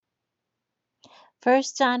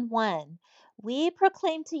First John 1. We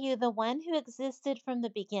proclaim to you the one who existed from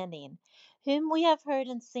the beginning, whom we have heard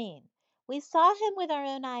and seen. We saw him with our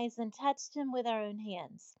own eyes and touched him with our own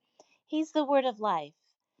hands. He's the word of life.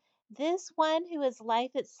 This one who is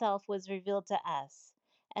life itself was revealed to us,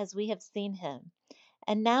 as we have seen him.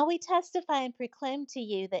 And now we testify and proclaim to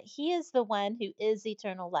you that he is the one who is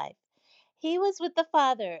eternal life. He was with the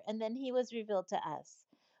Father, and then he was revealed to us.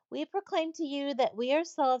 We proclaim to you that we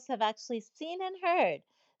ourselves have actually seen and heard,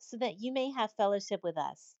 so that you may have fellowship with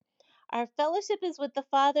us. Our fellowship is with the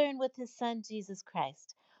Father and with his Son, Jesus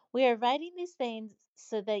Christ. We are writing these things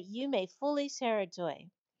so that you may fully share our joy.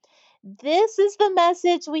 This is the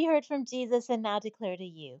message we heard from Jesus and now declare to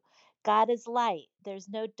you. God is light. There's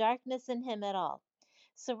no darkness in him at all.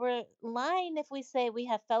 So we're lying if we say we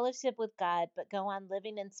have fellowship with God but go on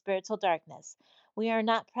living in spiritual darkness. We are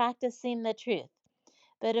not practicing the truth.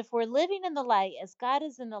 But if we're living in the light as God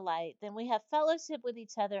is in the light, then we have fellowship with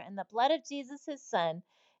each other, and the blood of Jesus, his Son,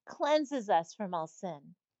 cleanses us from all sin.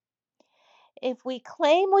 If we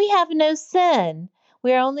claim we have no sin,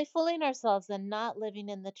 we are only fooling ourselves and not living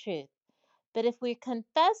in the truth. But if we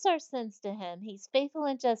confess our sins to him, he's faithful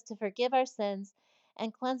and just to forgive our sins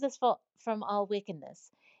and cleanse us from all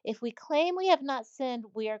wickedness. If we claim we have not sinned,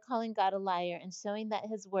 we are calling God a liar and showing that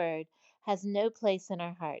his word has no place in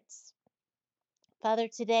our hearts. Father,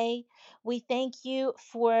 today we thank you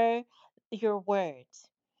for your word.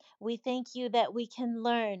 We thank you that we can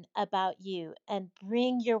learn about you and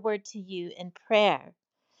bring your word to you in prayer.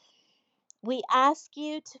 We ask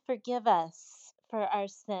you to forgive us for our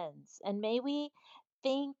sins, and may we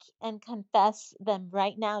think and confess them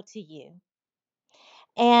right now to you.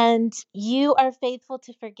 And you are faithful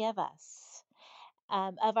to forgive us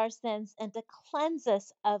of our sins and to cleanse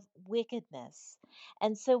us of wickedness.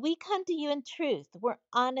 And so we come to you in truth. We're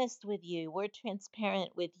honest with you, we're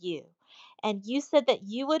transparent with you. And you said that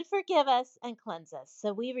you would forgive us and cleanse us.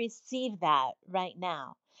 So we receive that right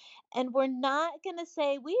now. And we're not going to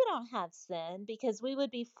say we don't have sin because we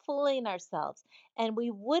would be fooling ourselves and we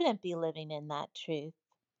wouldn't be living in that truth.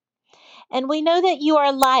 And we know that you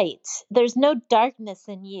are light. There's no darkness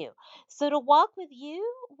in you. So to walk with you,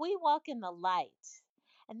 we walk in the light.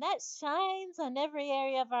 And that shines on every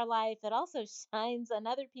area of our life. It also shines on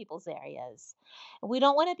other people's areas. We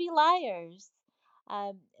don't want to be liars,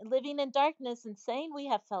 living in darkness and saying we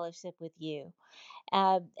have fellowship with you.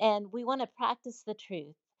 And we want to practice the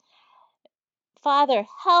truth. Father,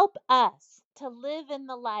 help us to live in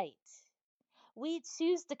the light. We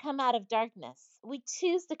choose to come out of darkness. We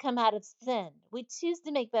choose to come out of sin. We choose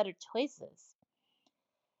to make better choices.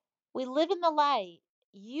 We live in the light.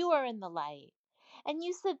 You are in the light. And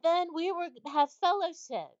you said then we were have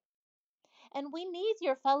fellowship. And we need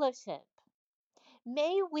your fellowship.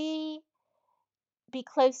 May we be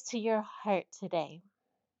close to your heart today.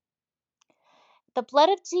 The blood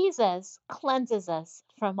of Jesus cleanses us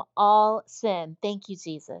from all sin. Thank you,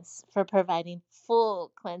 Jesus, for providing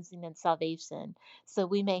full cleansing and salvation so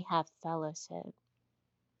we may have fellowship.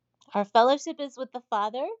 Our fellowship is with the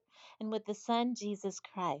Father and with the Son, Jesus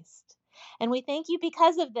Christ. And we thank you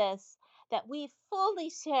because of this that we fully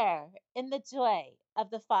share in the joy of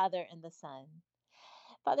the Father and the Son.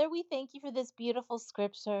 Father, we thank you for this beautiful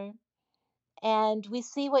scripture. And we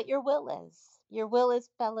see what your will is. Your will is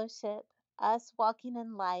fellowship, us walking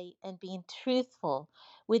in light and being truthful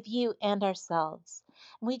with you and ourselves.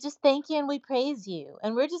 And we just thank you and we praise you.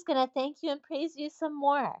 And we're just going to thank you and praise you some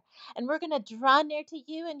more. And we're going to draw near to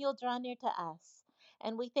you and you'll draw near to us.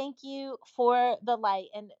 And we thank you for the light.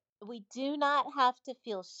 And we do not have to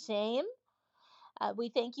feel shame. We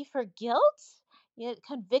thank you for guilt,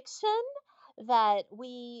 conviction, that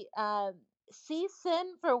we see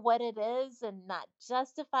sin for what it is and not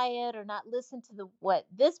justify it or not listen to what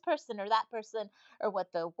this person or that person or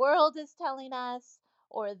what the world is telling us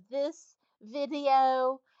or this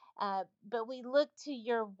video, but we look to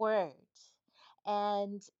your word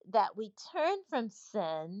and that we turn from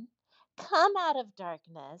sin, come out of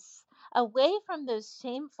darkness, away from those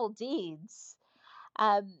shameful deeds,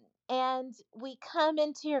 um, and we come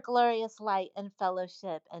into your glorious light and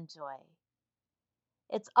fellowship and joy.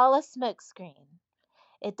 It's all a smokescreen.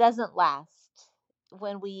 It doesn't last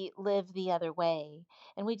when we live the other way.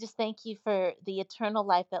 And we just thank you for the eternal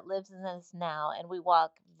life that lives in us now. And we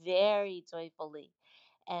walk very joyfully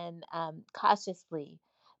and cautiously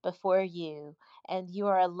before you. And you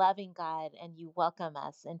are a loving God and you welcome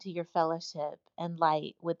us into your fellowship and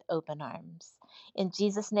light with open arms. In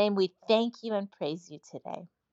Jesus' name, we thank you and praise you today.